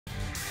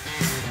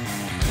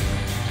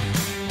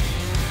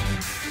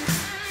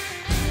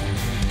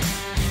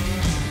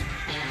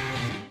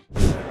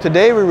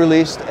Today we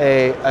released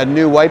a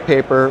new white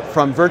paper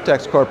from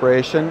Vertex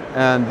Corporation,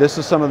 and this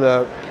is some of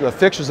the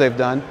fixtures they've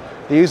done.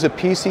 They use a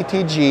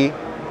PCTG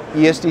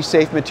Esd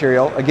Safe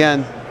Material.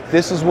 Again,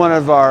 this is one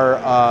of our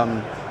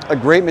a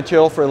great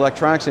material for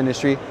electronics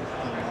industry.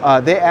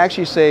 They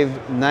actually save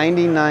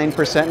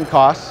 99% in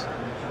costs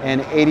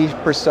and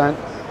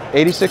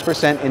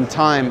 86% in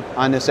time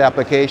on this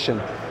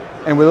application.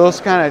 And with those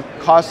kind of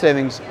cost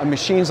savings,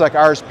 machines like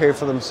ours pay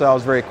for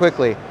themselves very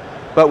quickly.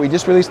 But we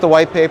just released the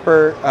white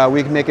paper.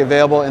 We can make it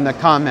available in the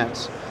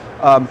comments.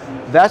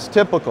 That's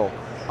typical.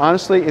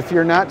 Honestly, if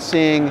you're not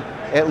seeing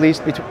at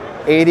least between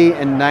 80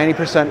 and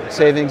 90%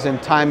 savings in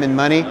time and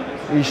money,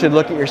 you should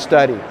look at your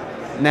study.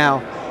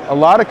 Now, a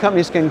lot of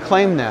companies can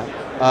claim that.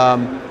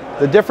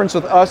 The difference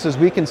with us is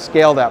we can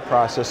scale that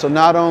process. So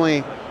not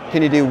only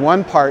can you do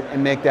one part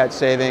and make that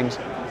savings,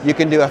 you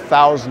can do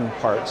 1,000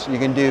 parts. You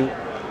can do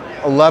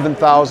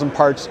 11,000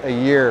 parts a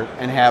year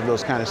and have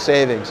those kind of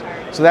savings.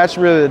 So that's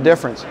really the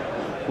difference.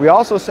 We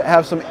also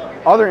have some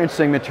other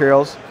interesting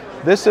materials.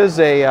 This is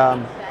a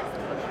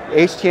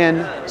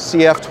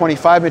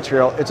HTNCF25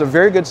 material. It's a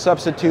very good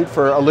substitute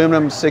for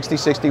aluminum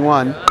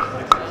 6061.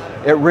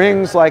 It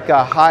rings like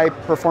a high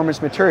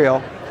performance material,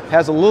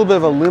 has a little bit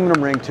of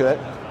aluminum ring to it.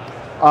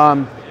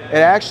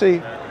 It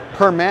actually,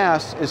 per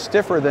mass, is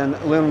stiffer than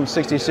aluminum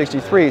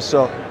 6063.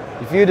 So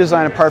if you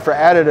design a part for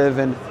additive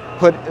and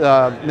put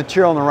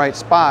material in the right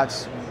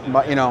spots,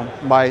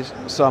 by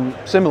some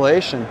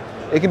simulation,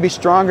 it can be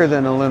stronger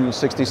than aluminum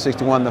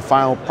 6061, the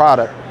final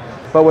product.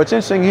 But what's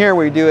interesting here,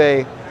 we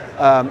do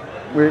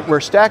we're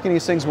stacking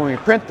these things when we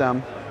print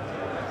them.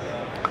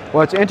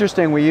 What's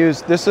interesting,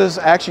 this is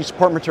actually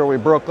support material we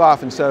broke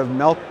off instead of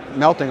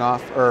melting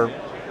off or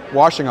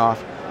washing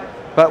off,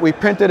 but we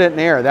printed it in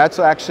air. That's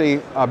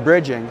actually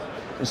bridging.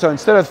 And so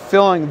instead of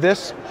filling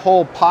this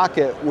whole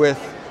pocket with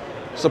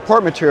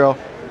support material,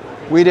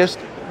 we just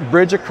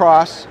bridge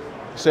across,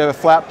 so you have a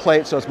flat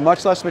plate, so it's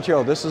much less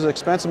material. This is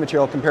expensive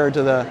material compared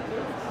to the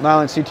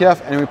nylon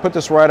CTF, and we put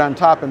this right on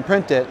top and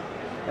print it.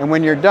 And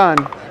when you're done,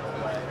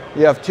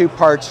 you have two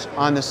parts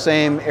on the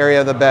same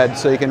area of the bed,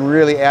 so you can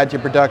really add to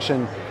your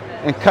production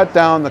and cut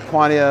down the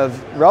quantity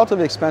of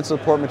relatively expensive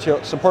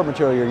support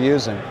material you're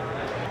using.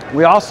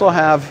 We also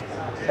have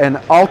an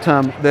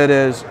ULTEM that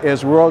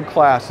is world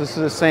class. This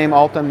is the same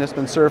ULTEM that's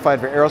been certified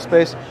for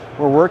aerospace.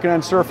 We're working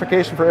on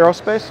certification for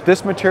aerospace.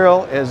 This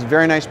material is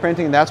very nice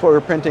printing, and that's what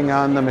we're printing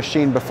on the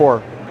machine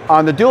before.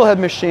 On the dual head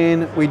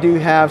machine, we do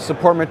have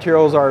support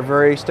materials are a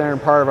very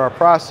standard part of our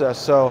process.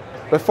 So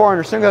before on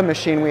a single head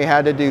machine, we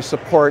had to do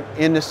support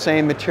in the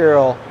same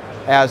material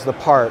as the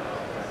part.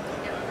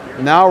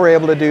 Now we're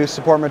able to do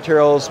support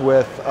materials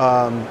with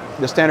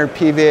the standard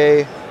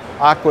PVA,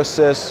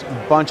 Aquasys,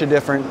 a bunch of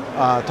different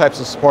types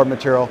of support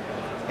material,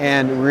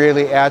 and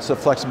really adds to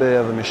the flexibility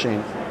of the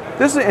machine.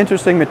 This is an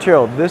interesting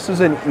material. This is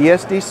an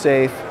Esd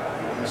Safe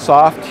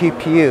Soft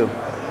Tpu,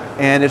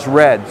 and it's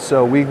red,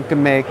 so we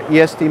can make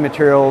Esd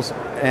materials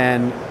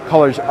and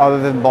colors other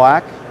than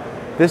black.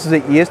 This is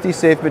an Esd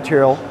Safe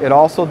material. It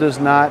also does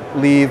not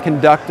leave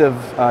conductive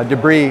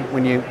debris.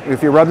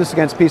 If you rub this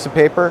against a piece of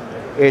paper,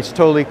 it's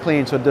totally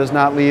clean, so it does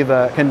not leave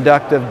a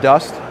conductive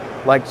dust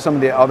like some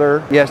of the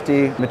other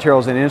Esd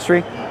materials in the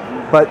industry.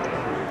 But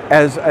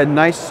as a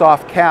nice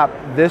soft cap,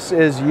 this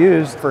is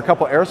used for a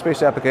couple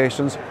aerospace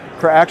applications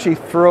for actually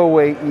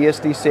throwaway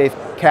Esd Safe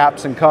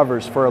caps and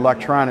covers for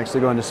electronics to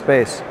go into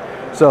space.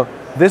 So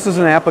this is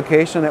an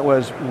application that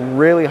was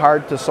really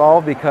hard to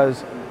solve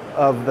because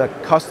of the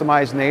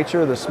customized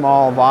nature, the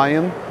small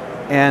volume,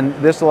 and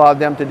this allowed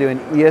them to do an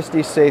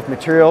Esd Safe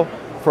material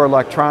for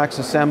electronics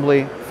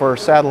assembly for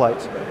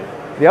satellites.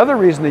 The other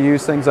reason to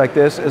use things like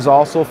this is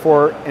also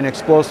for an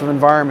explosive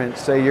environment.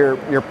 Say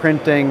you're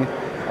printing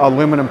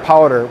aluminum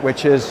powder,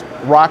 which is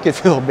rocket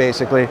fuel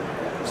basically.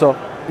 So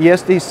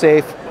Esd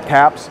Safe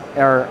caps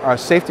are a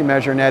safety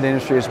measure in that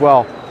industry as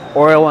well.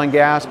 Oil and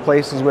gas,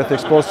 places with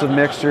explosive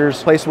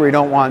mixtures, places where you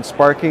don't want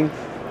sparking.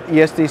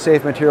 Esd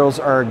Safe materials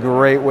are a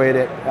great way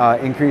to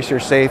increase your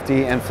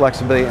safety and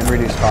flexibility and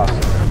reduce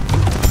costs.